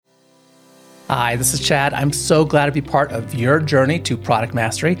Hi, this is Chad. I'm so glad to be part of your journey to product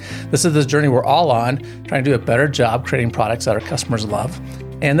mastery. This is the journey we're all on, trying to do a better job creating products that our customers love.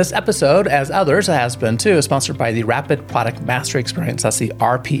 And this episode, as others has been too, is sponsored by the Rapid Product Mastery Experience. That's the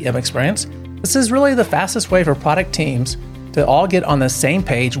RPM experience. This is really the fastest way for product teams to all get on the same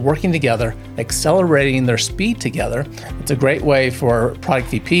page, working together, accelerating their speed together. It's a great way for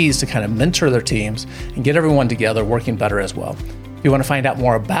product VPs to kind of mentor their teams and get everyone together working better as well. If you want to find out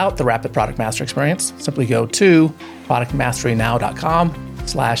more about the Rapid Product Mastery Experience, simply go to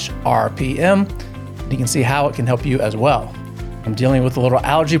productmasterynow.com/RPM. You can see how it can help you as well. I'm dealing with a little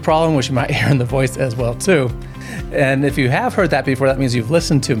allergy problem, which you might hear in the voice as well too. And if you have heard that before, that means you've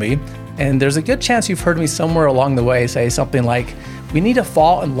listened to me. And there's a good chance you've heard me somewhere along the way say something like, we need to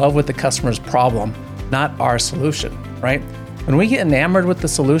fall in love with the customer's problem, not our solution, right? When we get enamored with the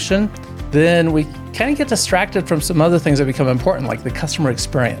solution, then we kind of get distracted from some other things that become important, like the customer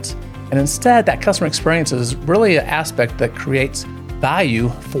experience. And instead, that customer experience is really an aspect that creates value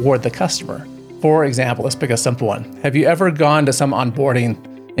for the customer. For example, let's pick a simple one. Have you ever gone to some onboarding,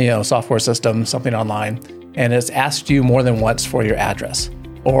 software system, something online, and it's asked you more than once for your address?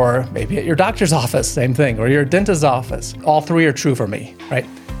 Or maybe at your doctor's office, same thing, or your dentist's office. All three are true for me, right?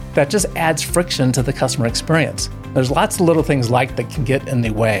 That just adds friction to the customer experience. There's lots of little things like that can get in the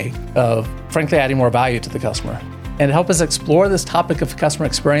way of, frankly, adding more value to the customer. And to help us explore this topic of customer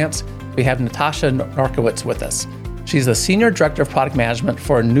experience, we have Natasha Narkowitz with us. She's the Senior Director of Product Management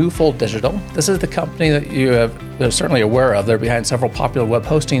for Newfold Digital. This is the company that you're certainly aware of. They're behind several popular web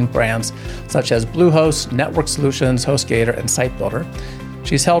hosting brands such as Bluehost, Network Solutions, HostGator, and SiteBuilder.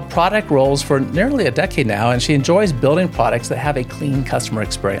 She's held product roles for nearly a decade now, and she enjoys building products that have a clean customer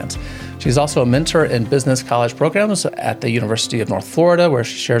experience. She's also a mentor in business college programs at the University of North Florida, where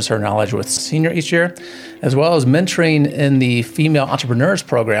she shares her knowledge with seniors each year, as well as mentoring in the Female Entrepreneurs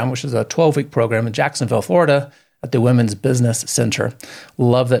Program, which is a 12-week program in Jacksonville, Florida, at the Women's Business Center.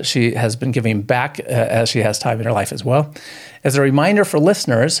 Love that she has been giving back as she has time in her life as well. As a reminder for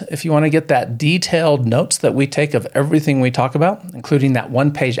listeners, if you want to get that detailed notes that we take of everything we talk about, including that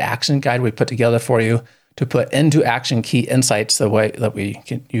one-page action guide we put together for you to put into action key insights the way that you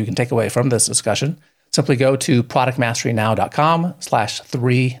can take away from this discussion, simply go to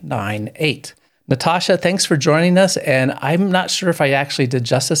productmasterynow.com/398. Natasha, thanks for joining us. And I'm not sure if I actually did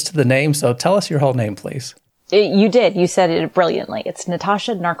justice to the name, so tell us your whole name, please. You did. You said it brilliantly. It's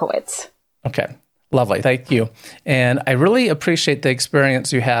Natasha Narkowitz. Okay. Lovely. Thank you. And I really appreciate the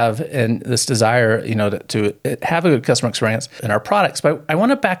experience you have in this desire, to have a good customer experience in our products. But I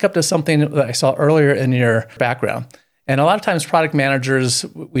want to back up to something that I saw earlier in your background. And a lot of times product managers,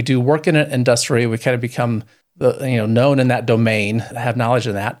 we do work in an industry. We kind of become known in that domain, have knowledge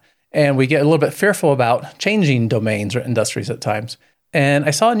in that. And we get a little bit fearful about changing domains or industries at times. And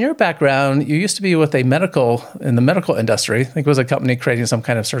I saw in your background, you used to be with in the medical industry. I think it was a company creating some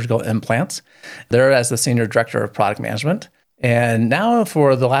kind of surgical implants. There as the Senior Director of Product Management. And now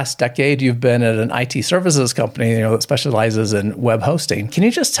for the last decade, you've been at an IT services company, that specializes in web hosting. Can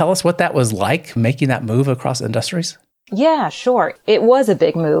you just tell us what that was like, making that move across industries? Yeah, sure. It was a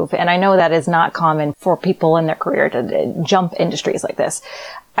big move. And I know that is not common for people in their career to jump industries like this.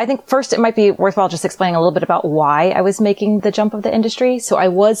 I think first it might be worthwhile just explaining a little bit about why I was making the jump of the industry. So I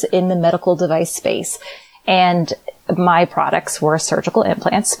was in the medical device space, and my products were surgical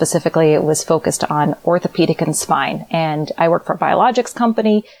implants. Specifically, it was focused on orthopedic and spine. And I worked for a biologics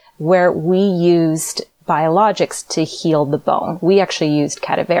company where we used biologics to heal the bone. We actually used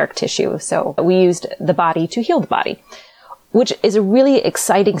cadaveric tissue. So we used the body to heal the body, which is a really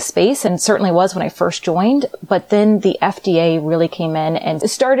exciting space and certainly was when I first joined. But then the FDA really came in and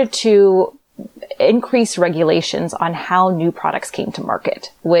started to increase regulations on how new products came to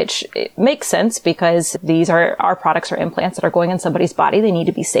market, which makes sense because our products are implants that are going in somebody's body. They need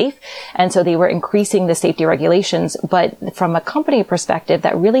to be safe. And so they were increasing the safety regulations. But from a company perspective,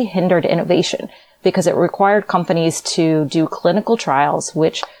 that really hindered innovation because it required companies to do clinical trials,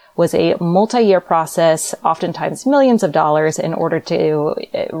 which was a multi-year process, oftentimes millions of dollars, in order to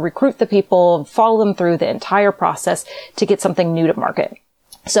recruit the people, follow them through the entire process to get something new to market.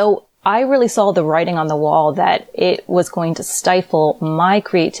 So I really saw the writing on the wall that it was going to stifle my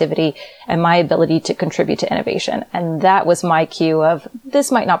creativity and my ability to contribute to innovation. And that was my cue of this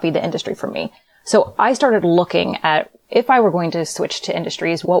might not be the industry for me. So I started looking at if I were going to switch to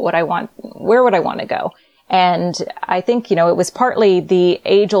industries, what would I want? Where would I want to go? And I think, it was partly the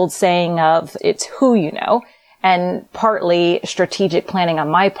age-old saying of it's who you know, and partly strategic planning on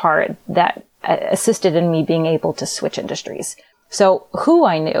my part that assisted in me being able to switch industries. So who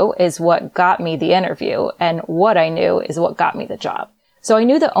I knew is what got me the interview, and what I knew is what got me the job. So I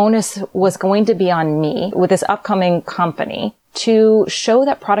knew the onus was going to be on me with this upcoming company to show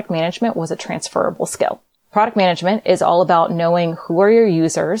that product management was a transferable skill. Product management is all about knowing who are your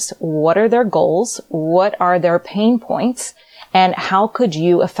users, what are their goals, what are their pain points, and how could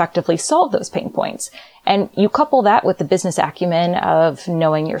you effectively solve those pain points. And you couple that with the business acumen of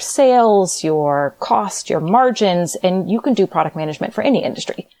knowing your sales, your cost, your margins, and you can do product management for any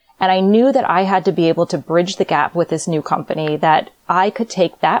industry. And I knew that I had to be able to bridge the gap with this new company, that I could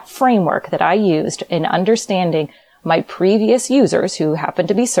take that framework that I used in understanding my previous users, who happened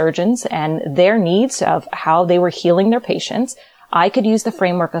to be surgeons, and their needs of how they were healing their patients. I could use the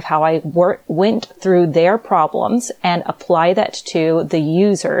framework of how I went through their problems and apply that to the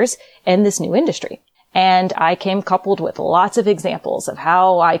users in this new industry. And I came coupled with lots of examples of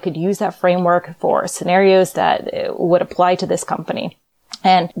how I could use that framework for scenarios that would apply to this company.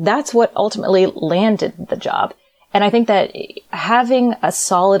 And that's what ultimately landed the job. And I think that having a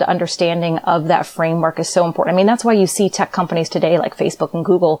solid understanding of that framework is so important. I mean, that's why you see tech companies today like Facebook and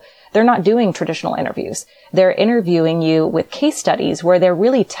Google, they're not doing traditional interviews. They're interviewing you with case studies where they're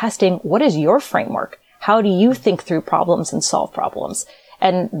really testing, what is your framework? How do you think through problems and solve problems?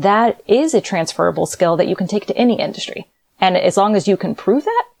 And that is a transferable skill that you can take to any industry. And as long as you can prove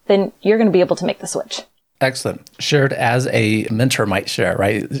that, then you're going to be able to make the switch. Excellent. Shared as a mentor might share,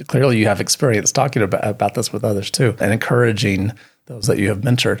 right? Clearly you have experience talking about this with others too, and encouraging those that you have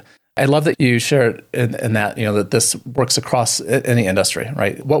mentored. I love that you shared in that, that this works across any industry,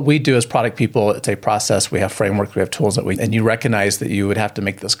 right? What we do as product people, it's a process. We have framework, we have tools and you recognize that you would have to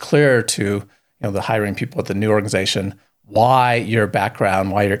make this clear to, the hiring people at the new organization, why your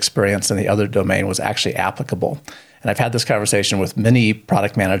background, why your experience in the other domain was actually applicable. And I've had this conversation with many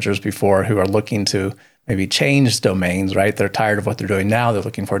product managers before who are looking to maybe change domains, right? They're tired of what they're doing now. They're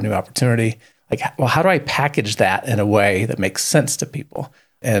looking for a new opportunity. Like, well, how do I package that in a way that makes sense to people?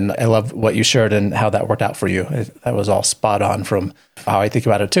 And I love what you shared and how that worked out for you. That was all spot on from how I think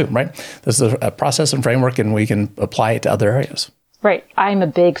about it too, right? This is a process and framework, and we can apply it to other areas. Right. I'm a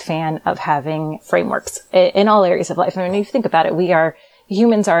big fan of having frameworks in all areas of life. I mean, if you think about it,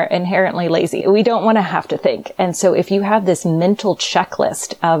 humans are inherently lazy. We don't want to have to think. And so if you have this mental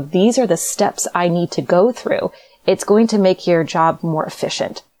checklist of these are the steps I need to go through, it's going to make your job more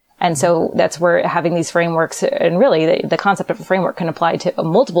efficient. And so that's where having these frameworks, and really the concept of a framework can apply to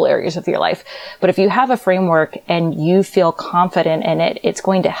multiple areas of your life. But if you have a framework and you feel confident in it, it's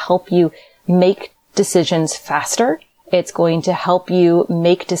going to help you make decisions faster. It's going to help you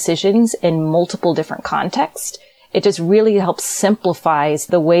make decisions in multiple different contexts. It just really helps simplifies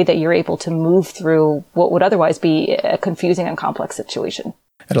the way that you're able to move through what would otherwise be a confusing and complex situation.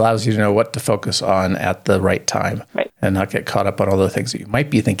 It allows you to know what to focus on at the right time, right, and not get caught up on all the things that you might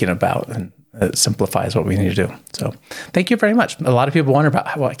be thinking about, and it simplifies what we need to do. So thank you very much. A lot of people wonder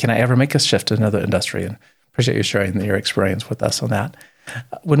about, well, can I ever make a shift to another industry? And appreciate you sharing your experience with us on that.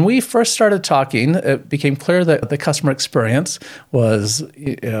 When we first started talking, it became clear that the customer experience was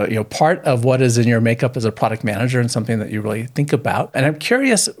part of what is in your makeup as a product manager and something that you really think about. And I'm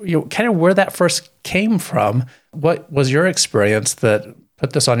curious, kind of where that first came from. What was your experience that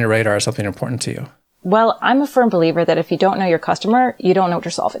put this on your radar as something important to you? Well, I'm a firm believer that if you don't know your customer, you don't know what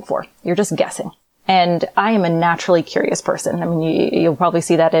you're solving for. You're just guessing. And I am a naturally curious person. I mean, you'll probably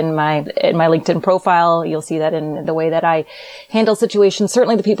see that in my LinkedIn profile. You'll see that in the way that I handle situations.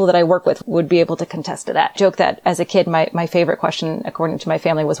 Certainly the people that I work with would be able to contest to that. Joke that as a kid, my favorite question, according to my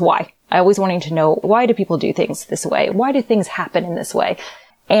family, was why. I always wanted to know, why do people do things this way? Why do things happen in this way?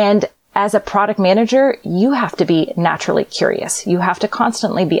 And as a product manager, you have to be naturally curious. You have to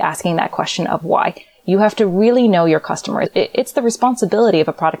constantly be asking that question of why. You have to really know your customer. It's the responsibility of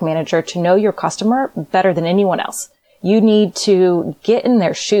a product manager to know your customer better than anyone else. You need to get in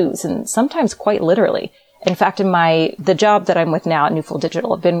their shoes, and sometimes quite literally. In fact, in the job that I'm with now at Newfold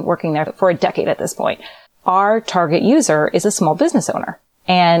Digital, I've been working there for a decade at this point. Our target user is a small business owner.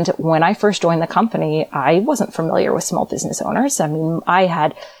 And when I first joined the company, I wasn't familiar with small business owners. I mean, I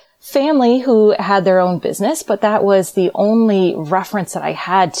had family who had their own business, but that was the only reference that I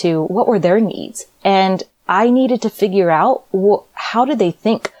had to what were their needs. And I needed to figure out how do they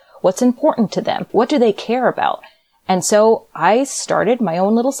think? What's important to them? What do they care about? And so I started my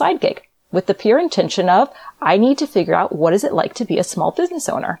own little side gig with the pure intention of I need to figure out what is it like to be a small business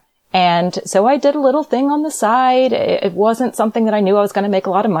owner. And so I did a little thing on the side. It wasn't something that I knew I was going to make a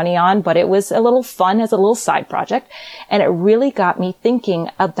lot of money on, but it was a little fun as a little side project. And it really got me thinking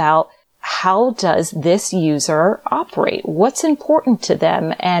about how does this user operate? What's important to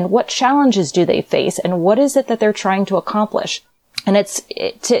them, and what challenges do they face, and what is it that they're trying to accomplish? And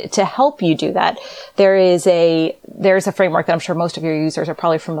to help you do that, there's a framework that I'm sure most of your users are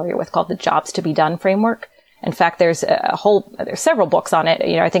probably familiar with called the Jobs to be Done framework. In fact, there's several books on it.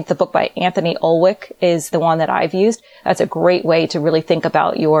 I think the book by Anthony Ulwick is the one that I've used. That's a great way to really think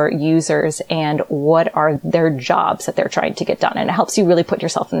about your users and what are their jobs that they're trying to get done. And it helps you really put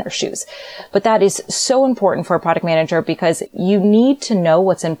yourself in their shoes. But that is so important for a product manager because you need to know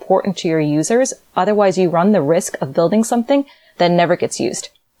what's important to your users. Otherwise, you run the risk of building something that never gets used.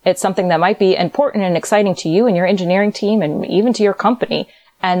 It's something that might be important and exciting to you and your engineering team and even to your company.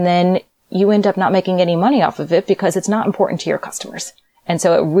 And then you end up not making any money off of it because it's not important to your customers. And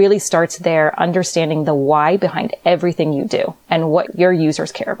so it really starts there, understanding the why behind everything you do and what your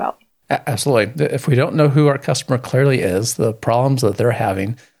users care about. Absolutely. If we don't know who our customer clearly is, the problems that they're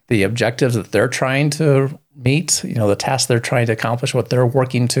having, the objectives that they're trying to meet, the tasks they're trying to accomplish, what they're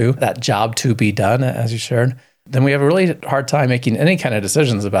working to, that job to be done, as you shared, then we have a really hard time making any kind of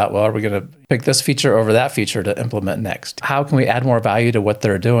decisions about, well, are we going to pick this feature over that feature to implement next? How can we add more value to what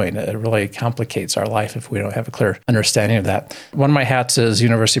they're doing? It really complicates our life if we don't have a clear understanding of that. One of my hats is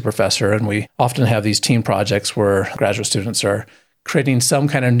university professor, and we often have these team projects where graduate students are creating some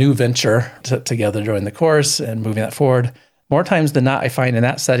kind of new venture together during the course and moving that forward. More times than not, I find in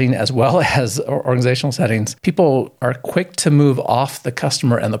that setting, as well as organizational settings, people are quick to move off the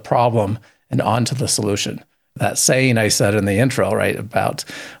customer and the problem and onto the solution. That saying I said in the intro, right, about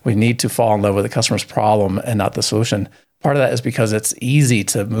we need to fall in love with the customer's problem and not the solution. Part of that is because it's easy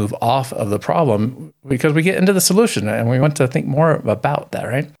to move off of the problem because we get into the solution and we want to think more about that,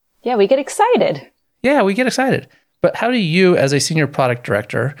 right? Yeah, we get excited. Yeah, we get excited. But how do you, as a senior product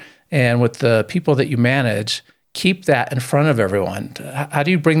director and with the people that you manage, keep that in front of everyone? How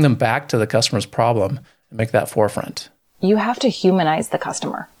do you bring them back to the customer's problem and make that forefront? You have to humanize the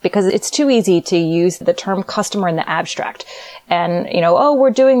customer because it's too easy to use the term customer in the abstract and, we're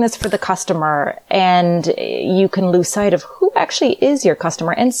doing this for the customer, and you can lose sight of who actually is your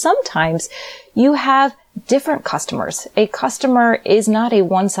customer. And sometimes you have different customers. A customer is not a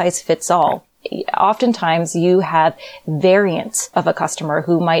one size fits all. Oftentimes you have variants of a customer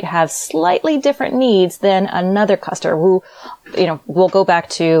who might have slightly different needs than another customer who, we'll go back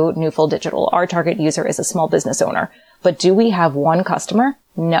to Newfold Digital. Our target user is a small business owner. But do we have one customer?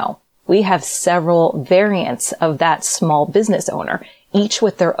 No. We have several variants of that small business owner, each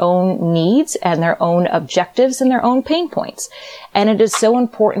with their own needs and their own objectives and their own pain points. And it is so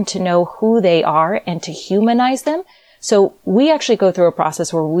important to know who they are and to humanize them. So we actually go through a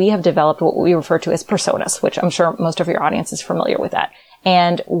process where we have developed what we refer to as personas, which I'm sure most of your audience is familiar with that.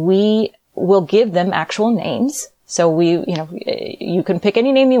 And we will give them actual names. So you can pick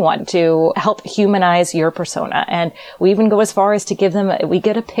any name you want to help humanize your persona. And we even go as far as to we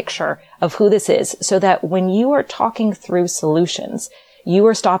get a picture of who this is so that when you are talking through solutions, you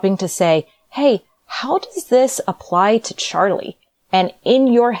are stopping to say, hey, how does this apply to Charlie? And in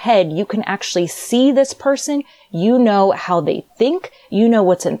your head, you can actually see this person. You know how they think. You know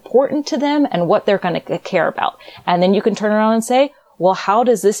what's important to them and what they're going to care about. And then you can turn around and say, well, how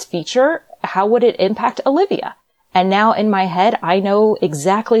would it impact Olivia? And now in my head, I know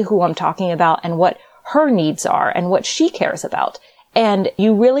exactly who I'm talking about and what her needs are and what she cares about. And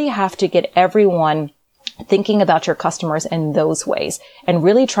you really have to get everyone thinking about your customers in those ways and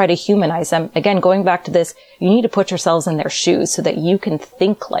really try to humanize them. Again, going back to this, you need to put yourselves in their shoes so that you can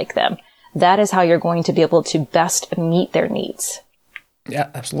think like them. That is how you're going to be able to best meet their needs. Yeah,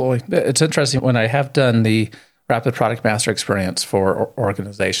 absolutely. It's interesting. When I have done the Rapid Product Master experience for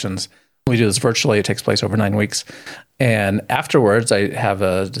organizations, we do this virtually. It takes place over 9 weeks. And afterwards, I have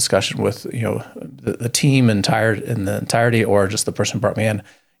a discussion with, the team in the entirety or just the person who brought me in.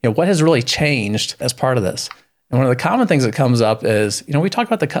 What has really changed as part of this? And one of the common things that comes up is, we talk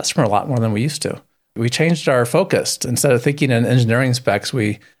about the customer a lot more than we used to. We changed our focus. Instead of thinking in engineering specs,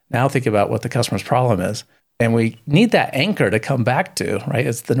 we now think about what the customer's problem is. And we need that anchor to come back to, right?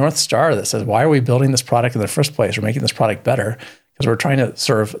 It's the North Star that says, why are we building this product in the first place? We're making this product better because we're trying to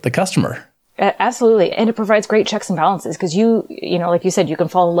serve the customer. Absolutely. And it provides great checks and balances because like you said, you can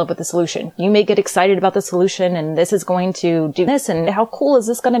fall in love with the solution. You may get excited about the solution and this is going to do this and how cool is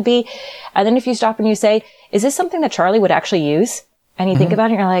this going to be? And then if you stop and you say, is this something that Charlie would actually use? And you think about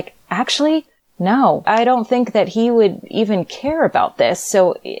it and you're like, actually, no, I don't think that he would even care about this.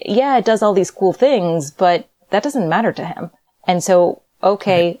 So yeah, it does all these cool things, but that doesn't matter to him. And so,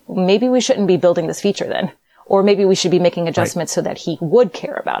 okay, maybe we shouldn't be building this feature then. Or maybe we should be making adjustments so that he would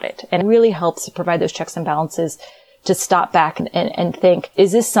care about it. And it really helps provide those checks and balances to stop back and think,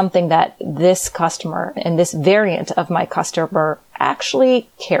 is this something that this customer and this variant of my customer actually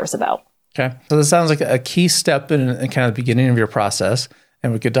cares about? Okay. So this sounds like a key step in kind of the beginning of your process.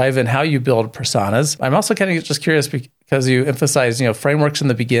 And we could dive in how you build personas. I'm also kind of just curious because you emphasize, frameworks in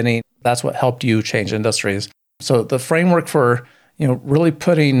the beginning. That's what helped you change industries. So the framework for, really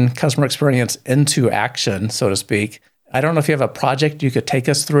putting customer experience into action, so to speak. I don't know if you have a project you could take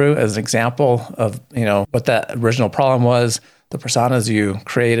us through as an example of, what that original problem was, the personas you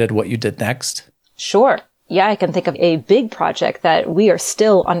created, what you did next. Sure. Yeah, I can think of a big project that we are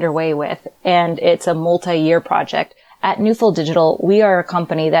still underway with, and it's a multi-year project. At Newfold Digital, we are a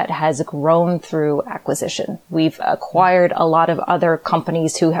company that has grown through acquisition. We've acquired a lot of other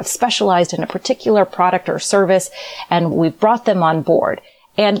companies who have specialized in a particular product or service, and we've brought them on board.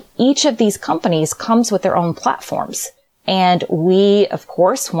 And each of these companies comes with their own platforms. And we, of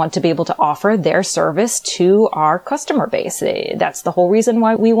course, want to be able to offer their service to our customer base. That's the whole reason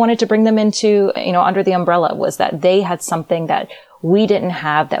why we wanted to bring them into, under the umbrella, was that they had something that we didn't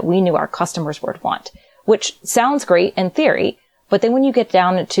have that we knew our customers would want. Which sounds great in theory, but then when you get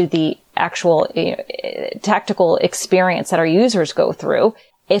down to the actual tactical experience that our users go through,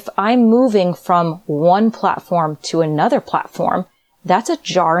 if I'm moving from one platform to another platform, that's a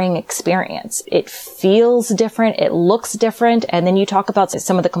jarring experience. It feels different. It looks different. And then you talk about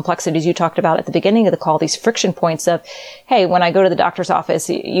some of the complexities you talked about at the beginning of the call, these friction points of, hey, when I go to the doctor's office,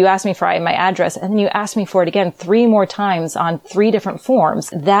 you ask me for my address and then you ask me for it again 3 more times on 3 different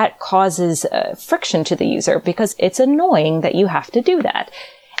forms. That causes friction to the user because it's annoying that you have to do that.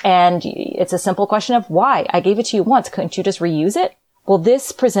 And it's a simple question of why? I gave it to you once. Couldn't you just reuse it? Well,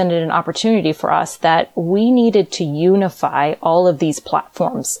 this presented an opportunity for us that we needed to unify all of these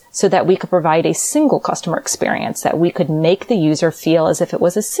platforms so that we could provide a single customer experience, that we could make the user feel as if it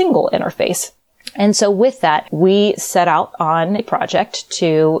was a single interface. And so with that, we set out on a project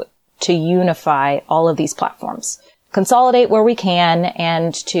to unify all of these platforms, consolidate where we can,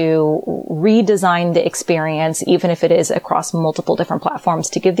 and to redesign the experience, even if it is across multiple different platforms,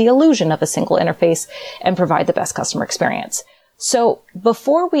 to give the illusion of a single interface and provide the best customer experience. So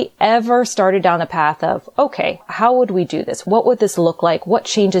before we ever started down the path of, okay, how would we do this? What would this look like? What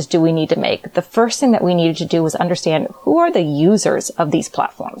changes do we need to make? The first thing that we needed to do was understand who are the users of these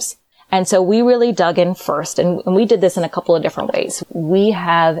platforms. And so we really dug in first, and we did this in a couple of different ways. We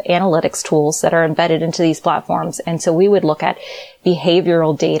have analytics tools that are embedded into these platforms. And so we would look at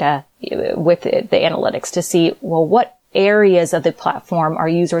behavioral data with the analytics to see, well, what areas of the platform are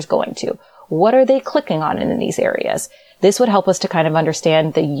users going to? What are they clicking on in these areas? This would help us to kind of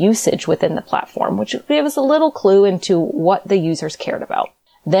understand the usage within the platform, which gave us a little clue into what the users cared about.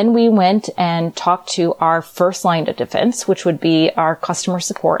 Then we went and talked to our first line of defense, which would be our customer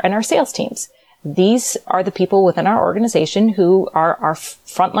support and our sales teams. These are the people within our organization who are our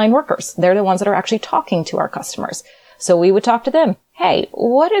frontline workers. They're the ones that are actually talking to our customers. So we would talk to them. Hey,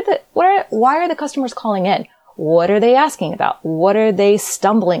 why are the customers calling in? What are they asking about? What are they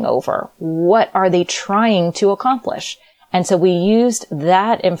stumbling over? What are they trying to accomplish? And so we used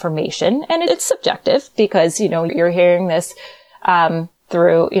that information, and it's subjective because, you're hearing this,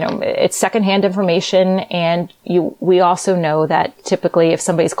 through, it's secondhand information. And we also know that typically if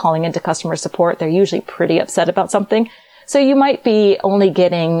somebody's calling into customer support, they're usually pretty upset about something. So you might be only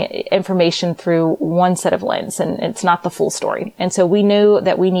getting information through one set of lens, and it's not the full story. And so we knew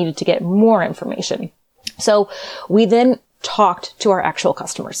that we needed to get more information. So we then talked to our actual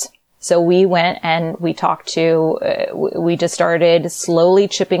customers. So we went and we talked to, we just started slowly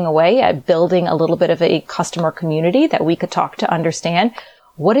chipping away at building a little bit of a customer community that we could talk to understand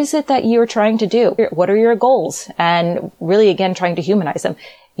what is it that you're trying to do? What are your goals? And really, again, trying to humanize them.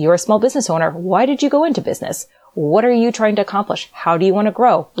 You're a small business owner. Why did you go into business? What are you trying to accomplish? How do you want to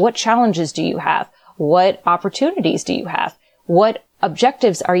grow? What challenges do you have? What opportunities do you have? What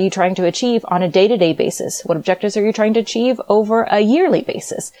objectives are you trying to achieve on a day-to-day basis? What objectives are you trying to achieve over a yearly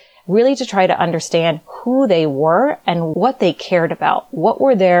basis? Really to try to understand who they were and what they cared about. What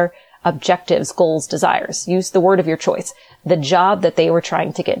were their objectives, goals, desires? Use the word of your choice. The job that they were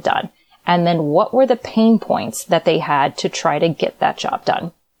trying to get done. And then what were the pain points that they had to try to get that job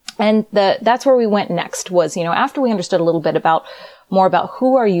done? And that's where we went next was, after we understood a little bit more about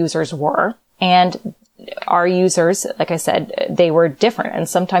who our users were, and our users, like I said, they were different. And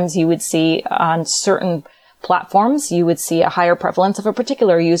sometimes you would see on certain platforms, you would see a higher prevalence of a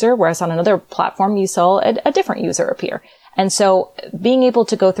particular user, whereas on another platform, you saw a different user appear. And so being able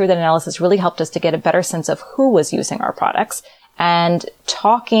to go through that analysis really helped us to get a better sense of who was using our products. And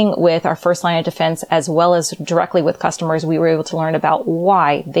talking with our first line of defense, as well as directly with customers, we were able to learn about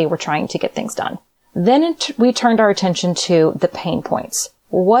why they were trying to get things done. Then we turned our attention to the pain points.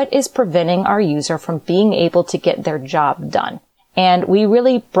 What is preventing our user from being able to get their job done? And we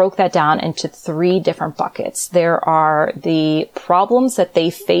really broke that down into 3 different buckets. There are the problems that they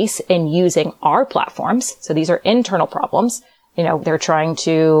face in using our platforms. So these are internal problems. They're trying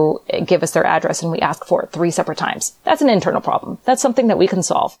to give us their address and we ask for it 3 separate times. That's an internal problem. That's something that we can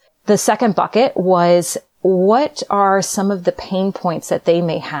solve. The second bucket was, what are some of the pain points that they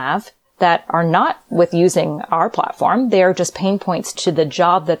may have that are not with using our platform? They're just pain points to the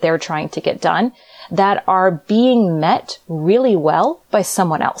job that they're trying to get done that are being met really well by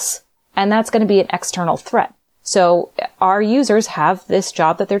someone else. And that's going to be an external threat. So our users have this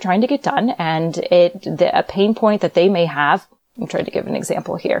job that they're trying to get done, and a pain point that they may have. I'm trying to give an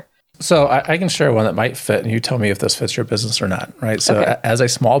example here. So I can share one that might fit, and you tell me if this fits your business or not, right? So As a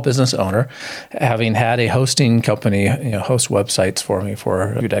small business owner, having had a hosting company, host websites for me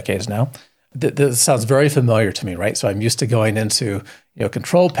for a few decades now, this sounds very familiar to me, right? So I'm used to going into,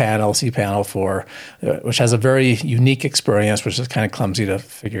 control panel, cPanel for, which has a very unique experience, which is kind of clumsy to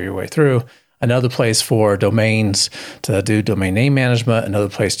figure your way through. Another place for domains to do domain name management, another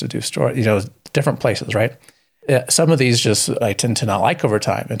place to do store, different places, right? Some of these I tend to not like over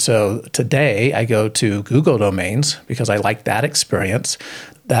time. And so today I go to Google Domains because I like that experience.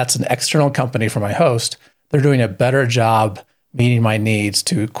 That's an external company for my host. They're doing a better job meeting my needs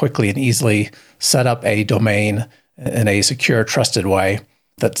to quickly and easily set up a domain in a secure, trusted way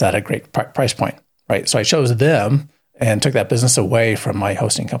that's at a great price point, right? So I chose them and took that business away from my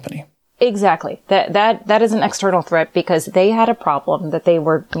hosting company. Exactly. That is an external threat because they had a problem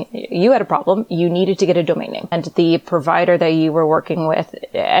you had a problem, you needed to get a domain name. And the provider that you were working with,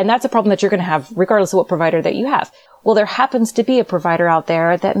 and that's a problem that you're going to have regardless of what provider that you have. Well, there happens to be a provider out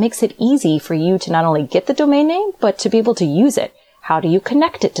there that makes it easy for you to not only get the domain name, but to be able to use it. How do you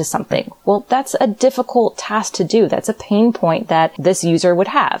connect it to something? Well, that's a difficult task to do. That's a pain point that this user would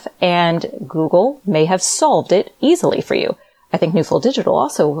have. And Google may have solved it easily for you. I think Newfold Digital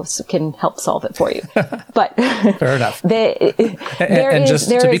also can help solve it for you. But fair enough.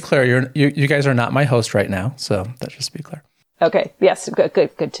 To be clear, you guys are not my host right now, so that just to be clear. Okay. Yes. Good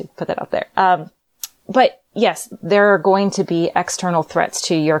to put that out there. But yes, there are going to be external threats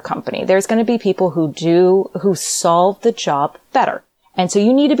to your company. There's going to be people who solve the job better. And so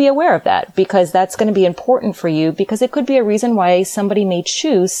you need to be aware of that because that's going to be important for you because it could be a reason why somebody may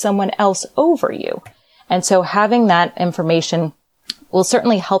choose someone else over you. And so having that information will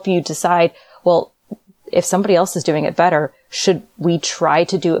certainly help you decide, well, if somebody else is doing it better, should we try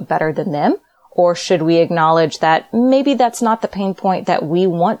to do it better than them? Or should we acknowledge that maybe that's not the pain point that we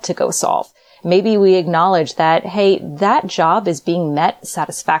want to go solve? Maybe we acknowledge that, hey, that job is being met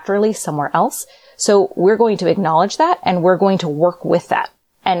satisfactorily somewhere else. So we're going to acknowledge that and we're going to work with that.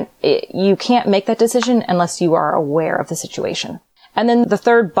 And you can't make that decision unless you are aware of the situation. And then the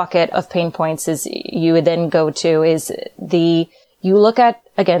third bucket of pain points you would then go to is you look at,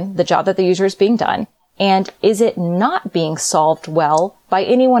 again, the job that the user is being done, and is it not being solved well by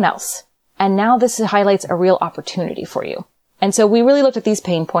anyone else? And now this highlights a real opportunity for you. And so we really looked at these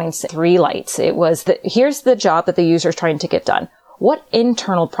pain points, 3 lights. It was here's the job that the user is trying to get done. What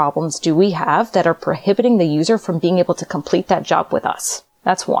internal problems do we have that are prohibiting the user from being able to complete that job with us?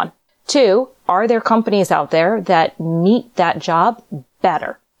 That's 1. 2, are there companies out there that meet that job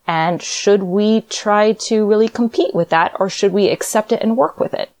better? And should we try to really compete with that, or should we accept it and work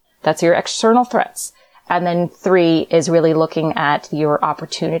with it? That's your external threats. And then 3 is really looking at your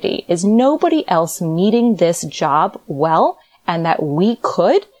opportunity. Is nobody else meeting this job well and that we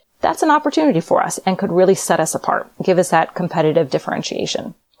could? That's an opportunity for us and could really set us apart, give us that competitive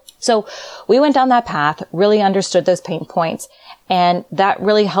differentiation. So we went down that path, really understood those pain points, and that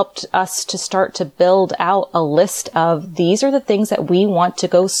really helped us to start to build out a list of these are the things that we want to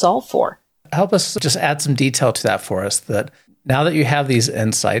go solve for. Help us just add some detail to that for us, that now that you have these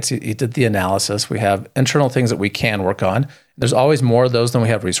insights, you did the analysis, we have internal things that we can work on. There's always more of those than we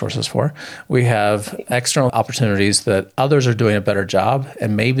have resources for. We have external opportunities that others are doing a better job,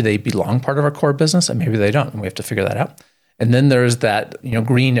 and maybe they belong part of our core business, and maybe they don't, and we have to figure that out. And then there's that,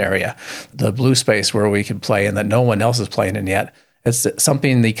 green area, the blue space where we can play and that no one else is playing in yet. It's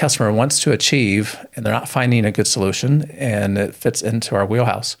something the customer wants to achieve and they're not finding a good solution and it fits into our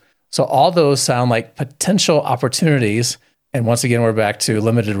wheelhouse. So all those sound like potential opportunities. And once again, we're back to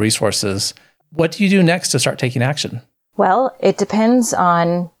limited resources. What do you do next to start taking action? Well, it depends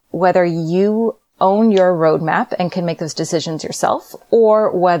on whether you own your roadmap and can make those decisions yourself,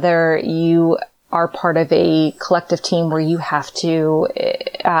 or whether you are part of a collective team where you have to,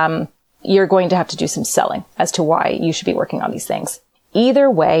 you're going to have to do some selling as to why you should be working on these things. Either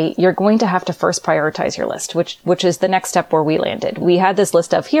way, you're going to have to first prioritize your list, which is the next step where we landed. We had this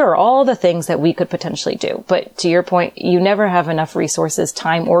list of here are all the things that we could potentially do. But to your point, you never have enough resources,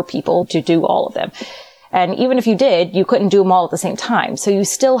 time, or people to do all of them. And even if you did, you couldn't do them all at the same time. So you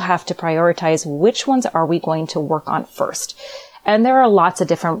still have to prioritize which ones are we going to work on first. And there are lots of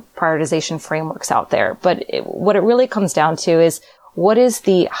different prioritization frameworks out there. But what it really comes down to is what is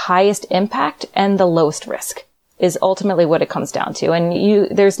the highest impact and the lowest risk is ultimately what it comes down to.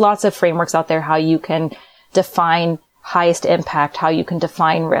 And there's lots of frameworks out there how you can define highest impact, how you can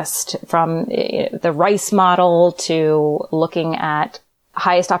define risk, from the Rice model to looking at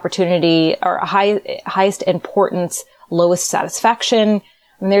highest opportunity or highest importance, lowest satisfaction.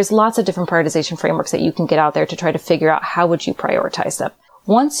 And there's lots of different prioritization frameworks that you can get out there to try to figure out how would you prioritize them.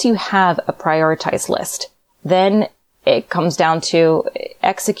 Once you have a prioritized list, then it comes down to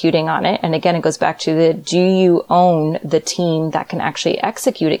executing on it. And again, it goes back to do you own the team that can actually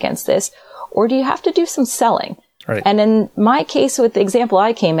execute against this? Or do you have to do some selling? Right. And in my case, with the example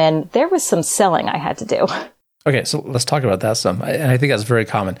I came in, there was some selling I had to do. Okay, so let's talk about that some. And I think that's very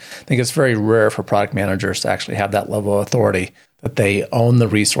common. I think it's very rare for product managers to actually have that level of authority, that they own the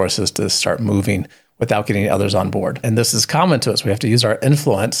resources to start moving without getting others on board. And this is common to us. We have to use our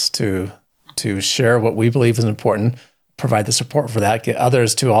influence to share what we believe is important, provide the support for that, get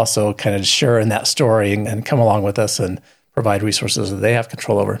others to also kind of share in that story and come along with us and provide resources that they have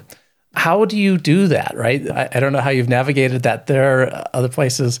control over. How do you do that, right? I don't know how you've navigated that there, other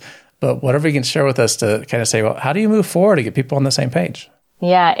places, but whatever you can share with us to kind of say, well, how do you move forward to get people on the same page?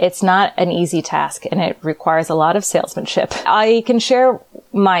 Yeah, it's not an easy task and it requires a lot of salesmanship. I can share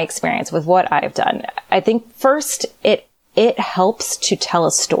my experience with what I've done. I think first, it helps to tell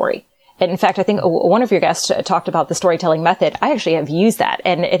a story. And in fact, I think one of your guests talked about the storytelling method. I actually have used that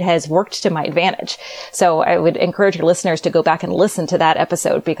and it has worked to my advantage. So I would encourage your listeners to go back and listen to that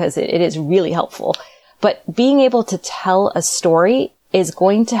episode because it is really helpful. But being able to tell a story is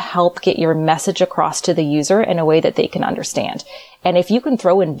going to help get your message across to the user in a way that they can understand. And if you can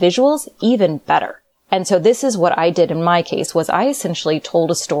throw in visuals, even better. And so this is what I did in my case, was I essentially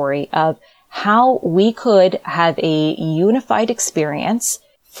told a story of how we could have a unified experience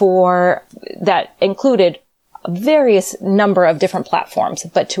for that included a various number of different platforms,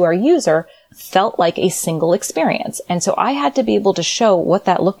 but to our user felt like a single experience. And so I had to be able to show what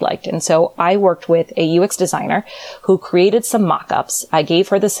that looked like. And so I worked with a UX designer who created some mock-ups. I gave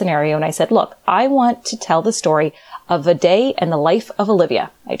her the scenario and I said, look, I want to tell the story of a day in the life of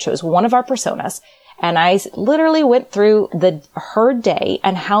Olivia. I chose one of our personas. And I literally went through her day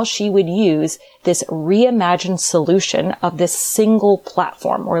and how she would use this reimagined solution of this single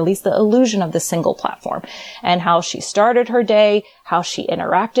platform, or at least the illusion of the single platform, and how she started her day, how she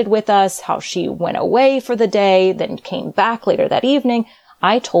interacted with us, how she went away for the day, then came back later that evening.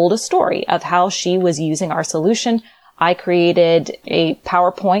 I told a story of how she was using our solution. I created a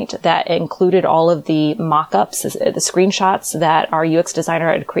PowerPoint that included all of the mock-ups, the screenshots that our UX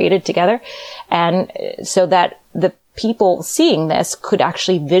designer had created together. And so that the people seeing this could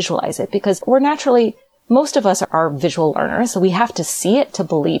actually visualize it, because most of us are visual learners. So we have to see it to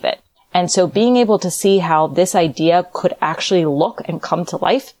believe it. And so being able to see how this idea could actually look and come to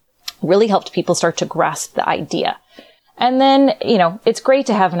life really helped people start to grasp the idea. And then, it's great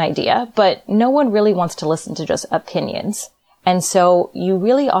to have an idea, but no one really wants to listen to just opinions. And so you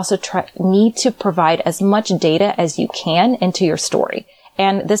really also need to provide as much data as you can into your story.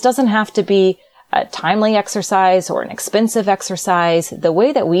 And this doesn't have to be a timely exercise or an expensive exercise. The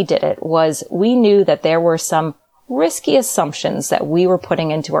way that we did it was we knew that there were some risky assumptions that we were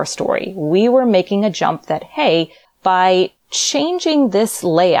putting into our story. We were making a jump that, hey, by changing this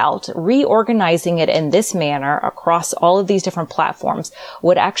layout, reorganizing it in this manner across all of these different platforms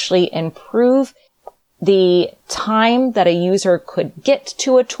would actually improve the time that a user could get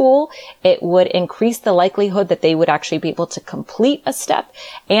to a tool. It would increase the likelihood that they would actually be able to complete a step,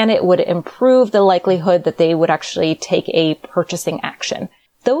 and it would improve the likelihood that they would actually take a purchasing action.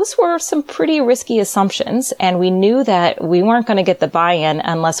 Those were some pretty risky assumptions, and we knew that we weren't going to get the buy-in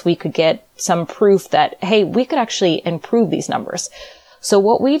unless we could get some proof that, hey, we could actually improve these numbers. So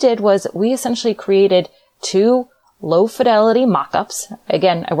what we did was we essentially created 2 low-fidelity mock-ups.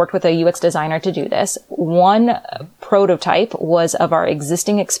 Again, I worked with a UX designer to do this. One prototype was of our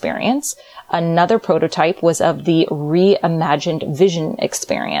existing experience. Another prototype was of the reimagined vision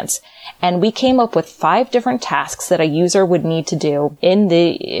experience. And we came up with 5 different tasks that a user would need to do in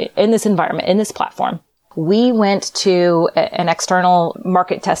this environment, in this platform. We went to an external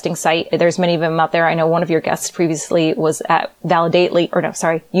market testing site. There's many of them out there. I know one of your guests previously was at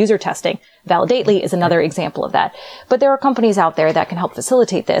user testing. Validately is another example of that. But there are companies out there that can help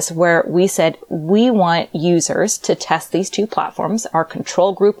facilitate this, where we said we want users to test these two platforms, our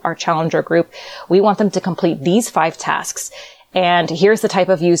control group, our challenger group. We want them to complete these 5 tasks. And here's the type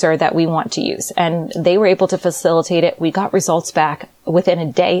of user that we want to use. And they were able to facilitate it. We got results back within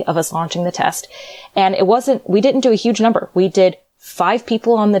a day of us launching the test. And we didn't do a huge number. We did 5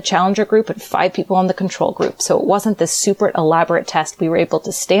 people on the challenger group and 5 people on the control group. So it wasn't this super elaborate test. We were able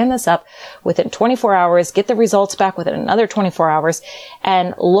to stand this up within 24 hours, get the results back within another 24 hours,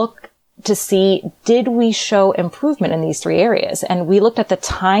 and look to see, did we show improvement in these 3 areas? And we looked at the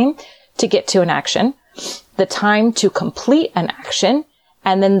time to get to an action, the time to complete an action,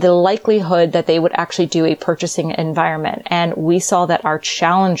 and then the likelihood that they would actually do a purchasing environment. And we saw that our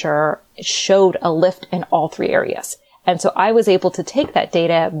challenger showed a lift in all 3 areas. And so I was able to take that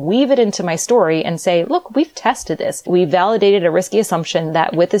data, weave it into my story, and say, look, we've tested this. We validated a risky assumption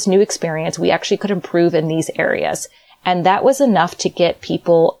that with this new experience, we actually could improve in these areas. And that was enough to get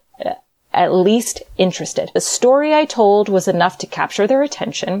people at least interested. The story I told was enough to capture their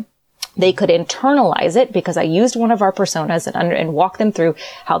attention. They could internalize it because I used one of our personas and walked them through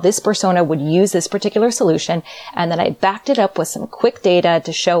how this persona would use this particular solution. And then I backed it up with some quick data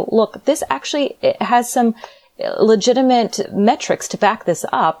to show, look, this actually has some legitimate metrics to back this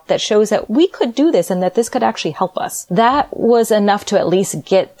up that shows that we could do this and that this could actually help us. That was enough to at least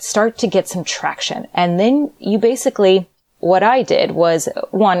start to get some traction. And then what I did was,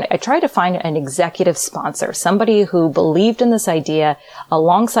 one, I tried to find an executive sponsor, somebody who believed in this idea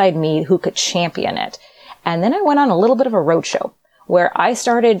alongside me, who could champion it. And then I went on a little bit of a roadshow where I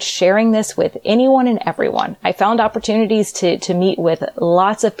started sharing this with anyone and everyone. I found opportunities to meet with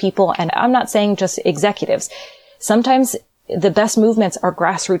lots of people, and I'm not saying just executives. Sometimes the best movements are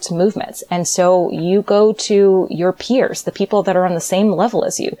grassroots movements. And so you go to your peers, the people that are on the same level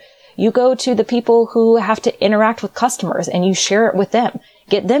as you. You go to the people who have to interact with customers and you share it with them,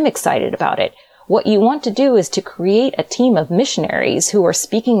 get them excited about it. What you want to do is to create a team of missionaries who are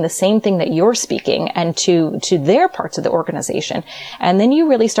speaking the same thing that you're speaking and to their parts of the organization. And then you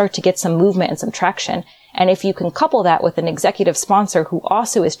really start to get some movement and some traction. And if you can couple that with an executive sponsor who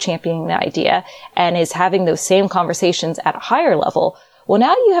also is championing the idea and is having those same conversations at a higher level, well,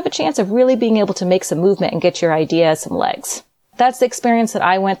 now you have a chance of really being able to make some movement and get your idea some legs. That's the experience that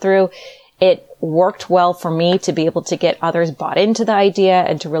I went through. It worked well for me to be able to get others bought into the idea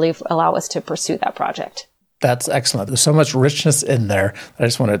and to really allow us to pursue that project. That's excellent. There's so much richness in there that I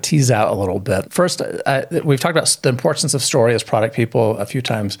just want to tease out a little bit. First, we've talked about the importance of story as product people a few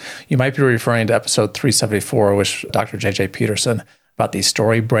times. You might be referring to episode 374, which Dr. J.J. Peterson, about the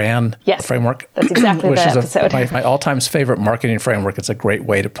story brand framework. That's exactly which the is episode. My all-time favorite marketing framework. It's a great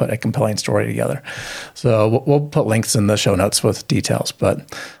way to put a compelling story together. So we'll put links in the show notes with details, but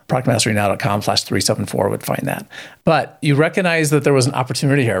productmasterynow.com/374 would find that. But you recognize that there was an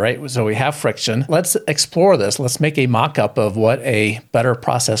opportunity here, right? So we have friction. Let's explore this. Let's make a mock-up of what a better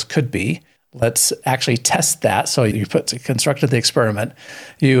process could be. Let's actually test that. So you constructed the experiment.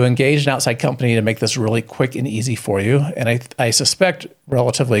 You engaged an outside company to make this really quick and easy for you. And I suspect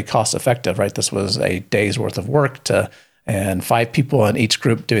relatively cost effective, right? This was a day's worth of work and 5 people in each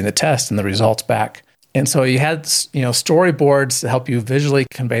group doing the test and the results back. And so you had, storyboards to help you visually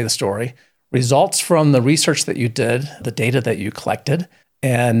convey the story, results from the research that you did, the data that you collected.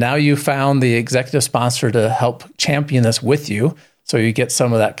 And now you found the executive sponsor to help champion this with you. So you get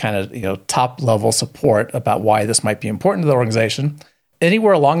some of that kind of, top level support about why this might be important to the organization.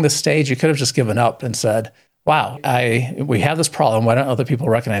 Anywhere along this stage, you could have just given up and said, wow, we have this problem. Why don't other people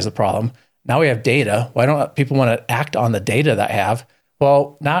recognize the problem? Now we have data. Why don't people want to act on the data that I have?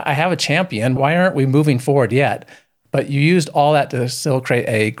 Well, now I have a champion. Why aren't we moving forward yet? But you used all that to still create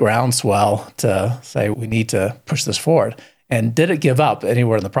a groundswell to say, we need to push this forward. And did it give up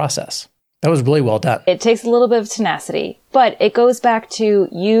anywhere in the process? That was really well done. It takes a little bit of tenacity, but it goes back to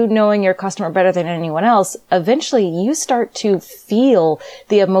you knowing your customer better than anyone else. Eventually, you start to feel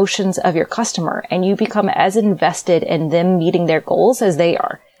the emotions of your customer and you become as invested in them meeting their goals as they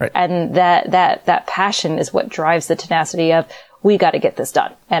are. Right. And that passion is what drives the tenacity of, we got to get this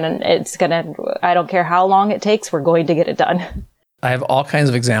done. And I don't care how long it takes, we're going to get it done. I have all kinds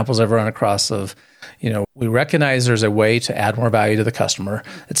of examples I've run across of, we recognize there's a way to add more value to the customer.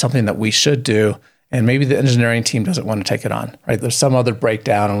 It's something that we should do. And maybe the engineering team doesn't want to take it on, right? There's some other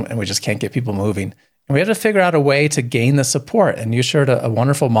breakdown and we just can't get people moving. And we have to figure out a way to gain the support. And you shared a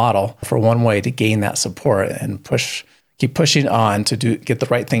wonderful model for one way to gain that support and keep pushing on to get the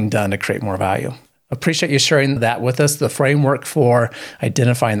right thing done to create more value. Appreciate you sharing that with us, the framework for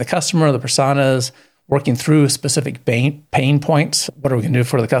identifying the customer, the personas, working through specific pain points. What are we going to do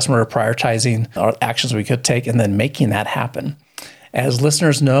for the customer, prioritizing our actions we could take, and then making that happen. As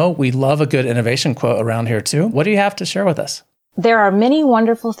listeners know, we love a good innovation quote around here too. What do you have to share with us? There are many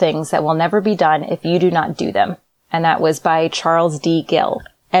wonderful things that will never be done if you do not do them. And that was by Charles D. Gill.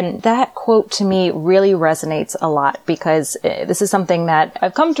 And that quote to me really resonates a lot because this is something that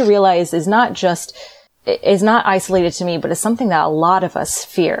I've come to realize is not isolated to me, but is something that a lot of us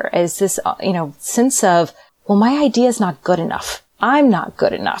fear, is this, sense of, well, my idea is not good enough. I'm not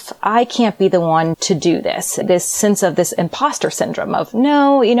good enough. I can't be the one to do this. This sense of this imposter syndrome of,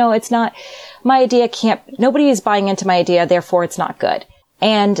 no, it's not, my idea nobody is buying into my idea, therefore it's not good.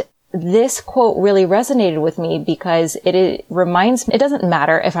 And this quote really resonated with me because it reminds me, it doesn't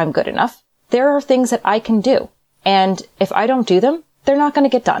matter if I'm good enough. There are things that I can do. And if I don't do them, they're not going to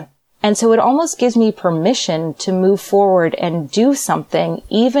get done. And so it almost gives me permission to move forward and do something,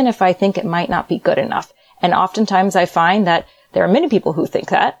 even if I think it might not be good enough. And oftentimes I find that there are many people who think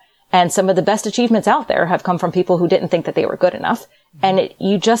that. And some of the best achievements out there have come from people who didn't think that they were good enough. And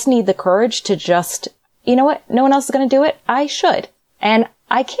you just need the courage to just, you know what? No one else is going to do it. I should. And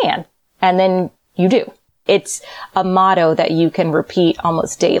I can. And then you do. It's a motto that you can repeat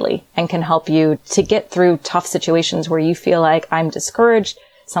almost daily and can help you to get through tough situations where you feel like I'm discouraged,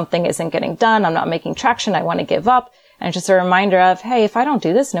 something isn't getting done, I'm not making traction, I want to give up. And it's just a reminder of, hey, if I don't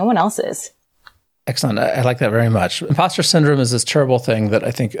do this, no one else is. Excellent. I like that very much. Imposter syndrome is this terrible thing that I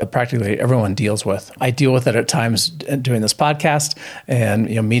think practically everyone deals with. I deal with it at times doing this podcast and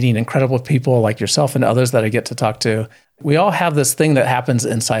meeting incredible people like yourself and others that I get to talk to. We all have this thing that happens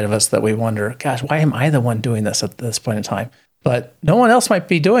inside of us that we wonder, gosh, why am I the one doing this at this point in time? But no one else might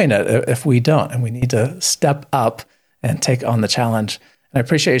be doing it if we don't. And we need to step up and take on the challenge. And I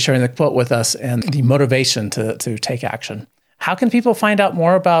appreciate you sharing the quote with us and the motivation to take action. How can people find out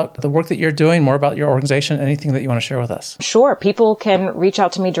more about the work that you're doing, more about your organization, anything that you want to share with us? Sure. People can reach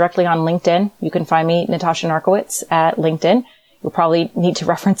out to me directly on LinkedIn. You can find me, Natasha Narkowitz, at LinkedIn. You'll probably need to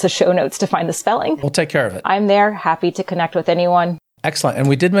reference the show notes to find the spelling. We'll take care of it. I'm there, happy to connect with anyone. Excellent. And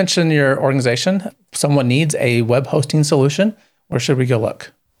we did mention your organization. Someone needs a web hosting solution. Where should we go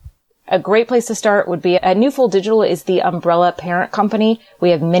look? A great place to start would be Newfold Digital is the umbrella parent company. We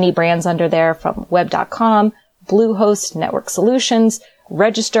have many brands under there from web.com, Bluehost, Network Solutions,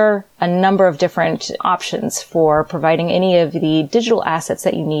 Register, a number of different options for providing any of the digital assets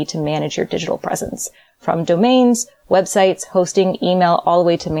that you need to manage your digital presence, from domains, websites, hosting, email, all the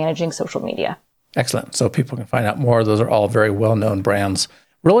way to managing social media. Excellent. So people can find out more. Those are all very well-known brands.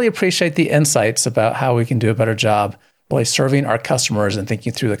 Really appreciate the insights about how we can do a better job by serving our customers and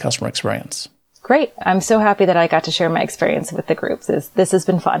thinking through the customer experience. Great. I'm so happy that I got to share my experience with the groups. This has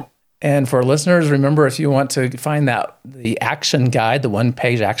been fun. And for listeners, remember, if you want to find the action guide, the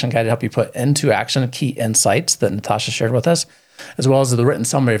one-page action guide to help you put into action key insights that Natasha shared with us, as well as the written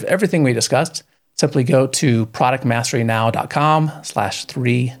summary of everything we discussed, simply go to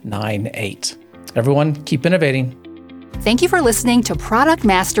productmasterynow.com/398. Everyone, keep innovating. Thank you for listening to Product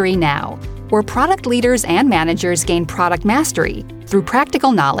Mastery Now, where product leaders and managers gain product mastery through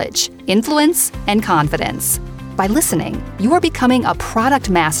practical knowledge, influence, and confidence. By listening, you are becoming a product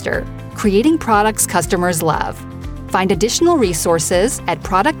master, creating products customers love. Find additional resources at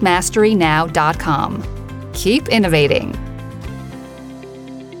productmasterynow.com. Keep innovating.